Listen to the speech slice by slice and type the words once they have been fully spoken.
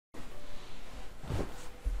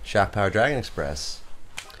Shock Power Dragon Express.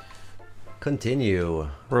 Continue.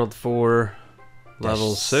 World 4,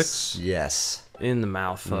 level 6. Yes. In the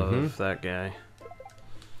mouth of that guy.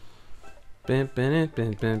 Man, Man,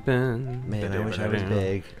 I wish I was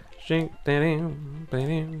big.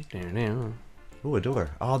 Ooh, a door.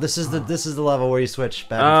 Oh, this is the level where you switch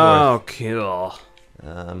back and forth. Oh,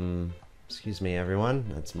 cool. Excuse me, everyone.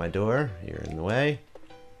 That's my door. You're in the way.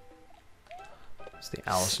 It's the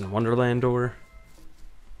Alice in Wonderland door.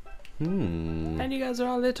 And you guys are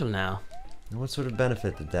all little now. what sort of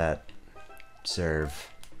benefit did that serve?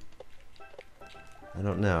 I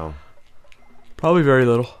don't know. Probably very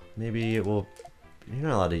little. Maybe it will. You're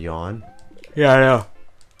not allowed to yawn. Yeah, I know.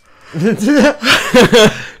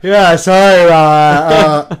 Yeah, sorry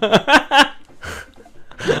about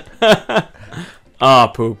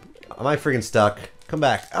that. Poop. Am I freaking stuck? Come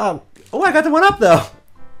back. Oh, I got the one up though.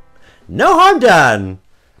 No harm done.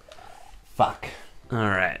 Fuck. All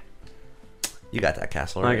right. You got that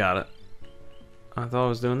castle, right? I got it. I thought I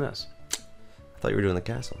was doing this. I thought you were doing the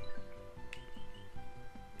castle.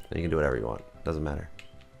 You can do whatever you want. Doesn't matter.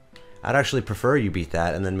 I'd actually prefer you beat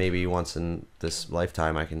that, and then maybe once in this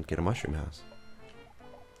lifetime I can get a mushroom house.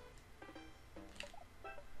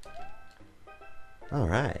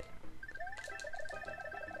 Alright.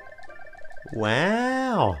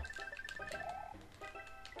 Wow!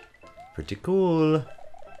 Pretty cool.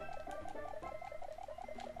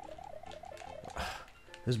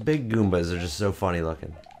 Those big Goombas are just so funny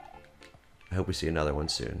looking. I hope we see another one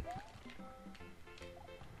soon.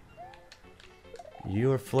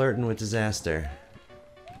 You are flirting with disaster.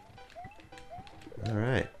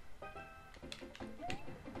 Alright.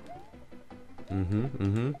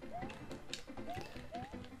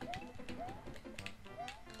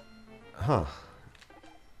 Huh.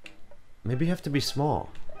 Maybe you have to be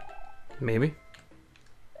small. Maybe.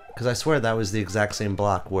 Because I swear that was the exact same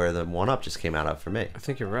block where the 1-up just came out of for me. I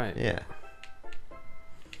think you're right. Yeah.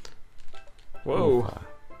 Whoa. Oof.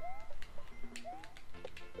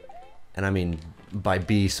 And I mean, by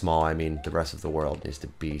be small, I mean the rest of the world needs to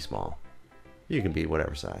be small. You can be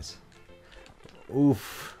whatever size.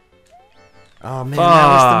 Oof. Oh man, that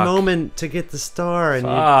was the moment to get the star and you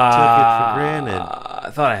took it for granted.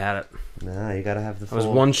 I thought I had it. Nah, you gotta have the full... I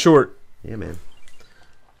was one short. Yeah, man.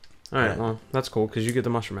 Alright, well, that's cool, because you get the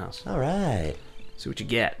mushroom house. Alright. See what you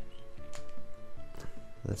get.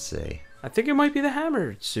 Let's see. I think it might be the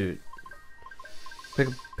hammer suit.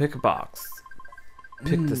 Pick a box.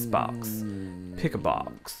 Pick this box. Pick a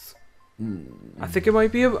box. I think it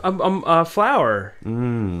might be a flower.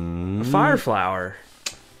 A fire flower.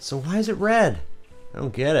 So why is it red? I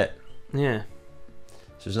don't get it. Yeah.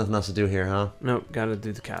 So there's nothing else to do here, huh? Nope, gotta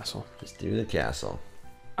do the castle. Just do the castle.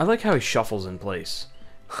 I like how he shuffles in place.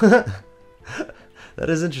 That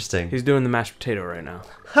is interesting. He's doing the mashed potato right now.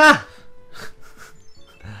 Ha!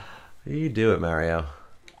 You do it, Mario.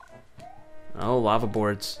 Oh, lava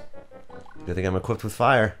boards. Good thing I'm equipped with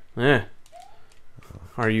fire. Yeah.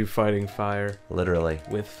 Are you fighting fire? Literally.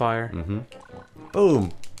 With fire?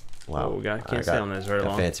 Boom! Wow. Oh, God, can't stay on this very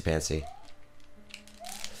long. Fancy pantsy.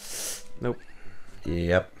 Nope.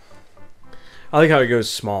 Yep. I like how he goes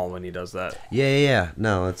small when he does that. Yeah.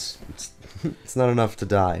 No, it's not enough to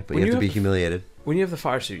die, but you have to be humiliated. When you have the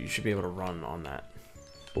fire suit, you should be able to run on that.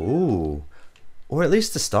 Ooh. Or at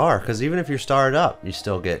least a star, because even if you're starred up, you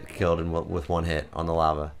still get killed with one hit on the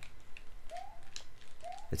lava.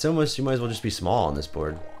 It's almost, you might as well just be small on this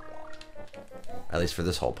board. At least for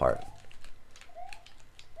this whole part.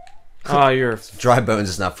 Oh, you're... Dry Bones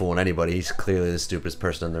is not fooling anybody. He's clearly the stupidest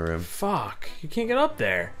person in the room. Fuck. You can't get up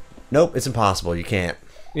there. Nope, it's impossible. You can't.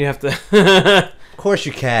 You have to... Of course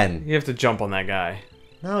you can. You have to jump on that guy.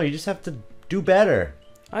 No, you just have to do better.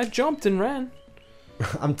 I jumped and ran.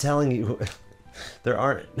 I'm telling you, there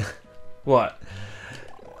aren't... What?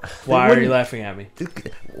 Why are you laughing at me?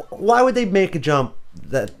 Why would they make a jump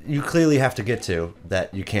that you clearly have to get to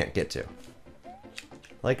that you can't get to?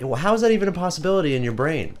 Like, how is that even a possibility in your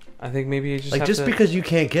brain? I think maybe you just like, have just to... because you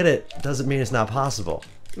can't get it doesn't mean it's not possible.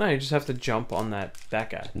 No, you just have to jump on that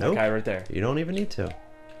guy. Nope. That guy right there. You don't even need to.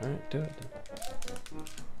 Alright, do it.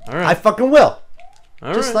 Alright. I fucking will.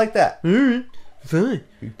 All just right. like that. Alright. Fine.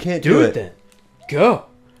 You can't Do it then. Go.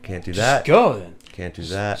 Can't do that. Just go then. Can't do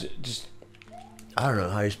that. Just... I don't know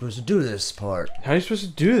how you're supposed to do this part. How are you supposed to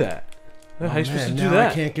do that? How are you supposed to do now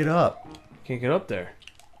that? I can't get up. Can't get up there.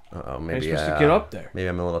 Uh-oh, How are maybe you supposed to get up there? Maybe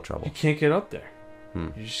I'm in a little trouble. You can't get up there.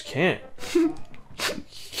 You just can't.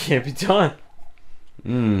 Can't be done.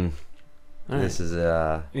 Alright. This is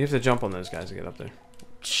You have to jump on those guys to get up there.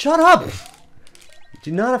 Shut up! You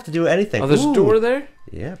do not have to do anything. Oh, there's a door there?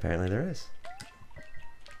 Yeah, apparently there is.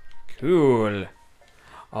 Cool.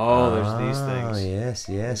 Oh, there's these Oh, things. yes,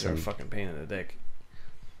 yes. These are a fucking pain in the dick.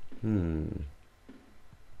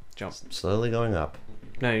 Jump. Slowly going up.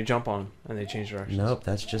 No, you jump on them and they change directions. Nope,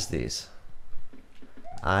 that's just these.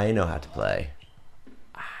 I know how to play.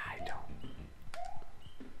 I don't.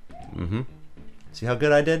 Mm-hmm. See how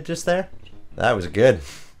good I did just there? That was good.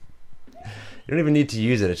 You don't even need to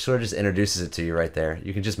use it. It sort of just introduces it to you right there.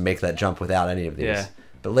 You can just make that jump without any of these. Yeah.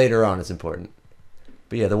 But later on, it's important.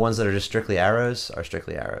 But yeah, the ones that are just strictly arrows are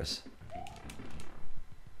strictly arrows.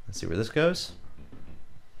 Let's see where this goes.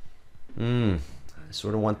 I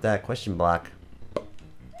sort of want that question block.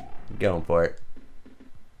 Going for it.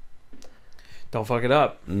 Don't fuck it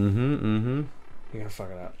up. Mm-hmm. You're gonna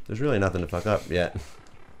fuck it up. There's really nothing to fuck up yet.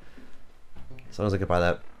 As long as I can buy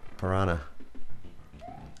that piranha.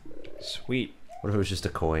 Sweet. What if it was just a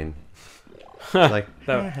coin? Like,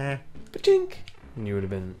 Ba-chink. And you would have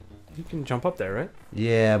been. You can jump up there, right?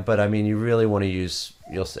 yeah, but I mean, you really want to use.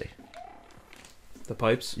 You'll see. The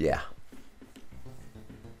pipes. Yeah,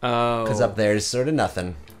 Oh. because up there is sort of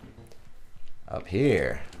nothing. Up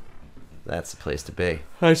here, that's the place to be.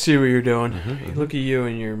 I see what you're doing. Look at you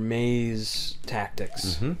and your maze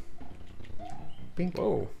tactics. Bink.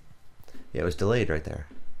 Whoa. Yeah, it was delayed right there.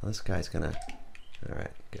 Well, this guy's gonna. All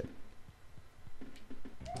right, good.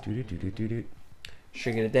 Doo doo doo doo doo.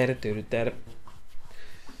 Shigga-da-da-da-da-da.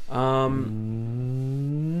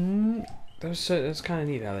 That's kind of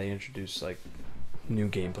neat how they introduce like new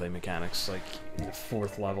gameplay mechanics, like in the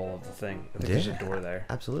 4th level of the thing. I think there's a door there.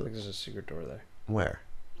 I Absolutely. think there's a secret door there. Where?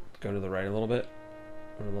 Go to the right a little bit,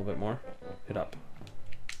 or a little bit more. Hit up.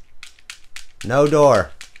 No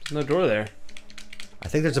door. There's no door there. I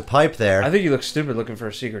think there's a pipe there. I think you look stupid looking for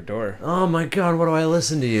a secret door. Oh my god, what do I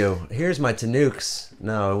listen to you? Here's my Tanooks.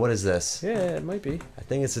 No, what is this? Yeah, it might be. I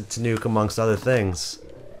think it's a Tanook amongst other things.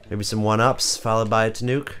 Maybe some 1-ups followed by a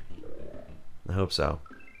Tanook? I hope so.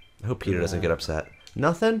 I hope Peter doesn't get upset.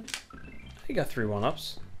 Nothing? You got 3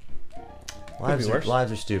 1-ups. Lives be are, worse.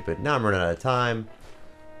 lives are stupid. Now I'm running out of time.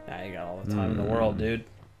 Nah, you got all the time in the world, dude.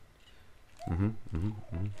 Mm-hmm.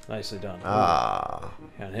 Nicely done. Ah.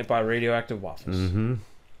 And hit by radioactive waffles. Mm-hmm.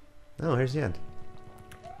 Oh, here's the end.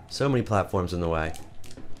 So many platforms in the way.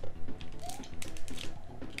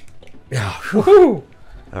 Yeah. Woohoo!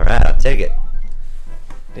 Alright, I'll take it.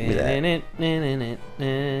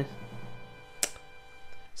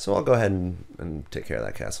 So I'll go ahead and take care of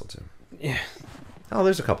that castle too. Yeah. Oh,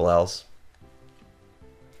 there's a couple L's.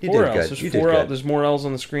 You 4 did L's. good. There's You 4 did L. good. There's more L's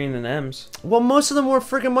on the screen than M's. Well, most of them were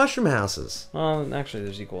freaking mushroom houses. Well, actually,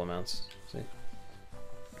 there's equal amounts. See?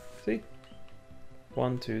 See?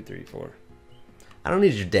 1, 2, 3, 4. I don't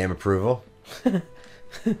need your damn approval.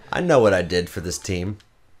 I know what I did for this team.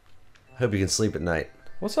 Hope you can sleep at night.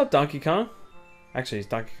 What's up, Donkey Kong? Actually, it's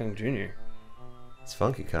Donkey Kong Jr. It's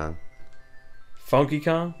Funky Kong. Funky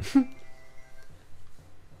Kong?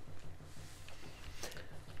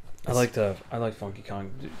 I like Funky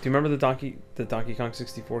Kong. Do you remember the Donkey Kong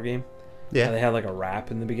 64 game? Yeah. How they had like a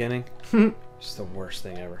rap in the beginning. It's the worst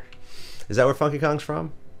thing ever. Is that where Funky Kong's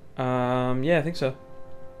from? Yeah, I think so.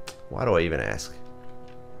 Why do I even ask?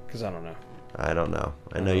 Cause I don't know. I don't know.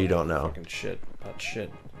 I know you don't know. Fucking shit about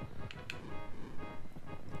shit.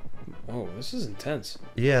 Oh, this is intense.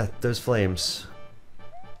 Yeah, those flames.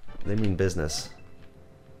 They mean business.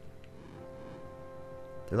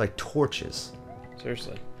 They're like torches.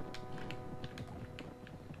 Seriously.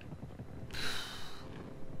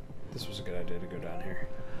 This was a good idea to go down here.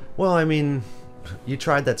 Well, I mean, you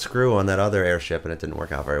tried that screw on that other airship and it didn't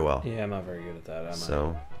work out very well. Yeah, I'm not very good at that, am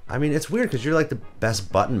So, I mean, it's weird because you're like the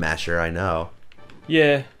best button masher I know. I?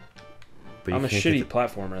 Yeah. But you I'm a can't shitty get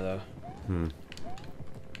platformer, though.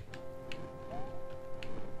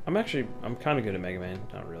 I'm kind of good at Mega Man.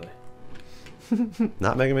 Not really.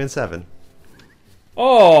 Not Mega Man 7.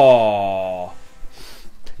 Oh!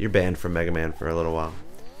 You're banned from Mega Man for a little while.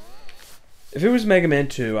 If it was Mega Man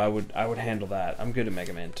 2, I would handle that. I'm good at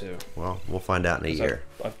Mega Man 2. Well, we'll find out in a year.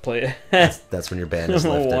 I've played That's when your ban is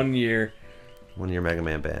lifted. 1 year. 1 year Mega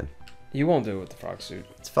Man ban. You won't do it with the frog suit.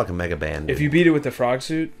 It's fucking Mega Ban. If dude. you beat it with the frog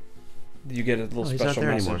suit, you get a little he's not special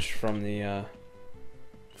there message anymore. from the.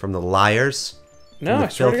 From the liars. No, From the I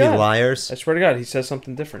swear to filthy God. liars. I swear to God, he says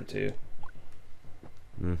something different to you.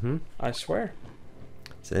 Mm-hmm. I swear.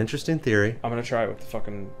 It's an interesting theory. I'm gonna try it with the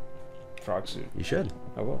fucking frog suit. You should.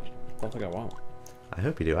 I will. Don't think I won't. I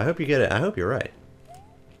hope you do. I hope you get it. I hope you're right.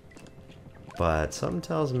 But something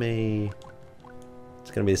tells me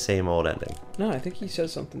it's gonna be the same old ending, No, I think he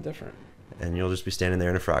says something different. and you'll just be standing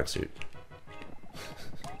there in a frog suit.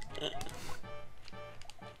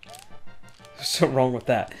 What's so wrong with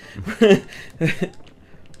that?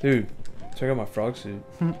 Dude, it's Check out my frog suit.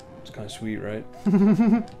 It's kind of sweet, right?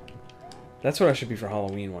 That's what I should be for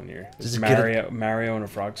Halloween one year. Just Mario in a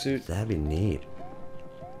frog suit. That'd be neat.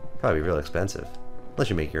 Probably real expensive. Unless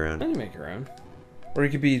you make your own. Then you make your own. Or you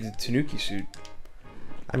could be the Tanuki suit.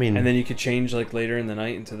 I mean... And then you could change, like, later in the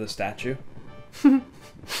night into the statue.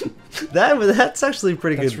 That's actually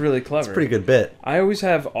pretty good. That's really clever. It's a pretty good bit. I always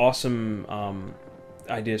have awesome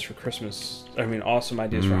ideas for Christmas. I mean, awesome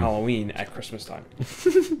ideas for Halloween at Christmas time.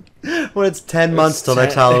 When it's 10 months till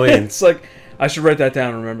next Halloween. It's like, I should write that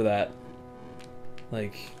down and remember that.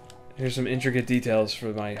 Like, here's some intricate details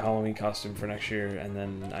for my Halloween costume for next year, and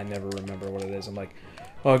then I never remember what it is. I'm like,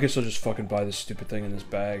 oh, I guess I'll just fucking buy this stupid thing in this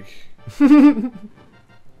bag.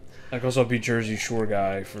 I guess I'll be Jersey Shore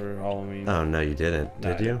guy for Halloween. Oh, no, you didn't.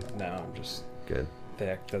 Did you? No, I'm just... Good.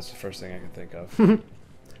 That's the first thing I can think of.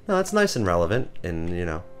 No, that's nice and relevant in,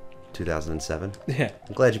 2007. Yeah.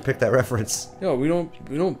 I'm glad you picked that reference. Yo, we don't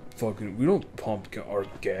pump our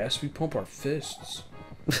gas, we pump our fists.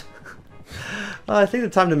 I think the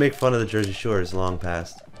time to make fun of the Jersey Shore is long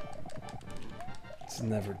past. It's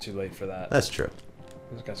never too late for that. That's true.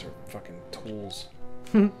 Those guys are fucking tools.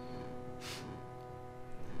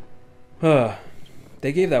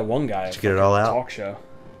 They gave that one guy Did you get it all out? talk show.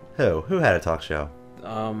 Who? Who had a talk show?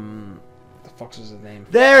 The fuck's his name?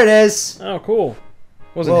 There it is! Oh, cool.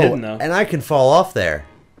 Wasn't Whoa, hidden though. and I can fall off there.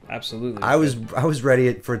 Absolutely. I was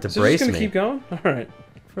ready for it to So brace just me. gonna keep going? Alright.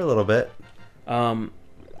 For a little bit.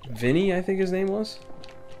 Vinny, I think his name was.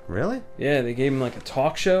 Really? Yeah, they gave him like a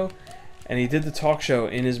talk show, and he did the talk show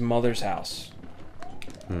in his mother's house.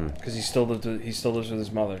 Because he still lives with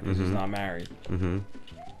his mother because he's not married. Mm-hmm.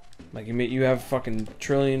 Like you have fucking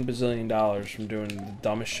trillion bazillion dollars from doing the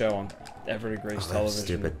dumbest show on ever to grace television.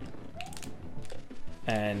 Stupid.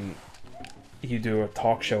 And you do a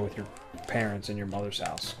talk show with your parents in your mother's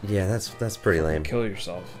house. Yeah, that's pretty lame. Kill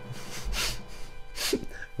yourself.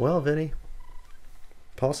 Well, Vinny,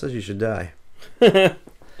 Paul says you should die. I think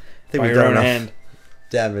By we've your done own enough hand.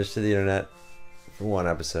 damage to the internet for one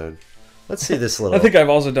episode. Let's see this little. I think I've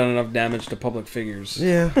also done enough damage to public figures.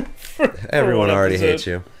 Yeah. for Everyone one already episode. hates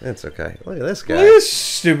you. It's okay. Look at this guy. Look at this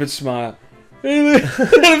stupid smile. Look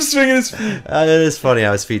at him swinging his feet. It is funny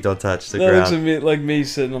how his feet don't touch the That looks ground. at me like me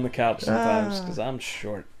sitting on the couch sometimes because I'm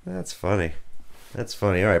short. That's funny. That's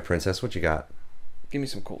funny. All right, Princess, what you got? Give me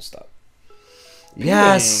some cool stuff.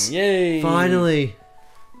 Yes! P-wing. Yay! Finally!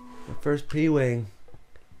 The first P-Wing.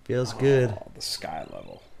 Feels good. Oh, the sky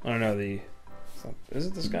level. I don't know, is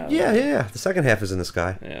it the sky level? Yeah. The second half is in the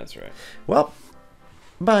sky. Yeah, that's right. Well,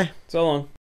 bye. So long.